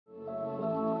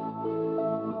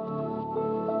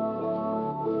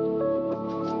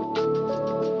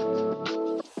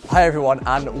Hi everyone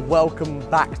and welcome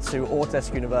back to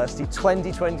Autodesk University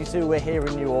 2022. We're here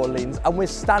in New Orleans and we're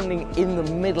standing in the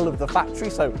middle of the factory,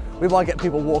 so we might get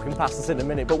people walking past us in a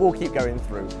minute, but we'll keep going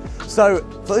through. So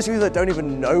for those of you that don't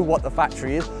even know what the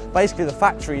factory is, basically the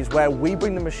factory is where we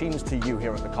bring the machines to you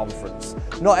here at the conference.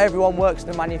 Not everyone works in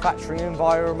a manufacturing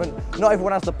environment. Not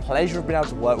everyone has the pleasure of being able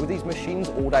to work with these machines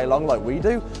all day long like we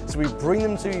do. So we bring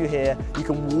them to you here. You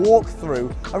can walk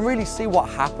through and really see what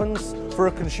happens for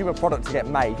a consumer product to get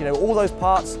made. You know, all those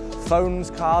parts,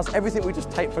 phones, cars, everything we just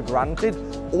take for granted,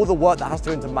 all the work that has to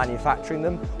go into manufacturing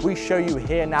them, we show you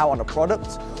here now on a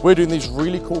product. We're doing these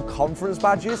really cool conference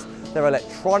badges. They're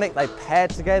electronic, they pair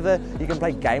together, you can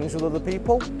play games with other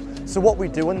people. So what we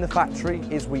do in the factory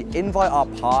is we invite our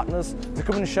partners to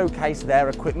come and showcase their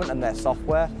equipment and their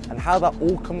software and how that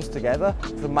all comes together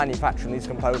for manufacturing these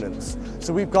components.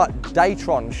 So we've got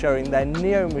Datron showing their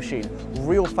Neo machine,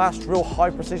 real fast, real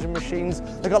high precision machines.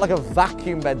 They've got like a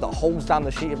vacuum bed that holds down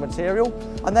the sheet of material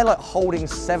and they're like holding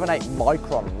 7-8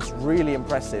 microns, really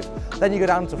impressive. Then you go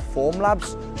down to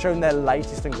Formlabs showing their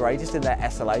latest and greatest in their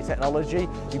SLA technology.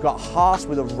 You've got Haas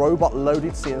with a robot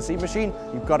loaded CNC machine.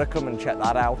 You've got to come and check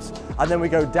that out. And then we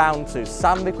go down to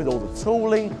Sandvik with all the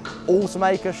tooling,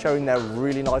 Ultimaker showing their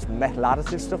really nice metal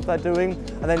additive stuff they're doing,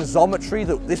 and then Xometry,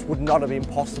 that this would not have been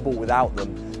possible without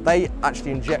them. They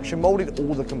actually injection molded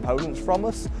all the components from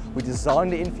us. We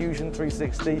designed it in Fusion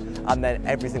 360 and then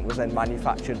everything was then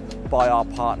manufactured by our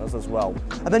partners as well.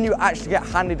 And then you actually get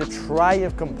handed a tray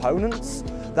of components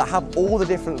that have all the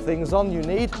different things on you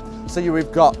need. So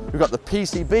we've got the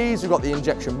PCBs, we've got the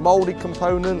injection molded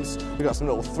components, we've got some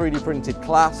little 3D printed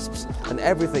clasps and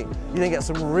everything. You then get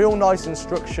some real nice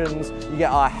instructions, you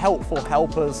get our helpful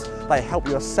helpers, they help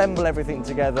you assemble everything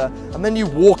together, and then you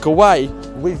walk away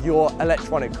with your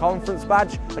electronic conference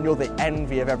badge and you're the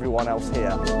envy of everyone else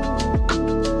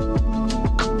here.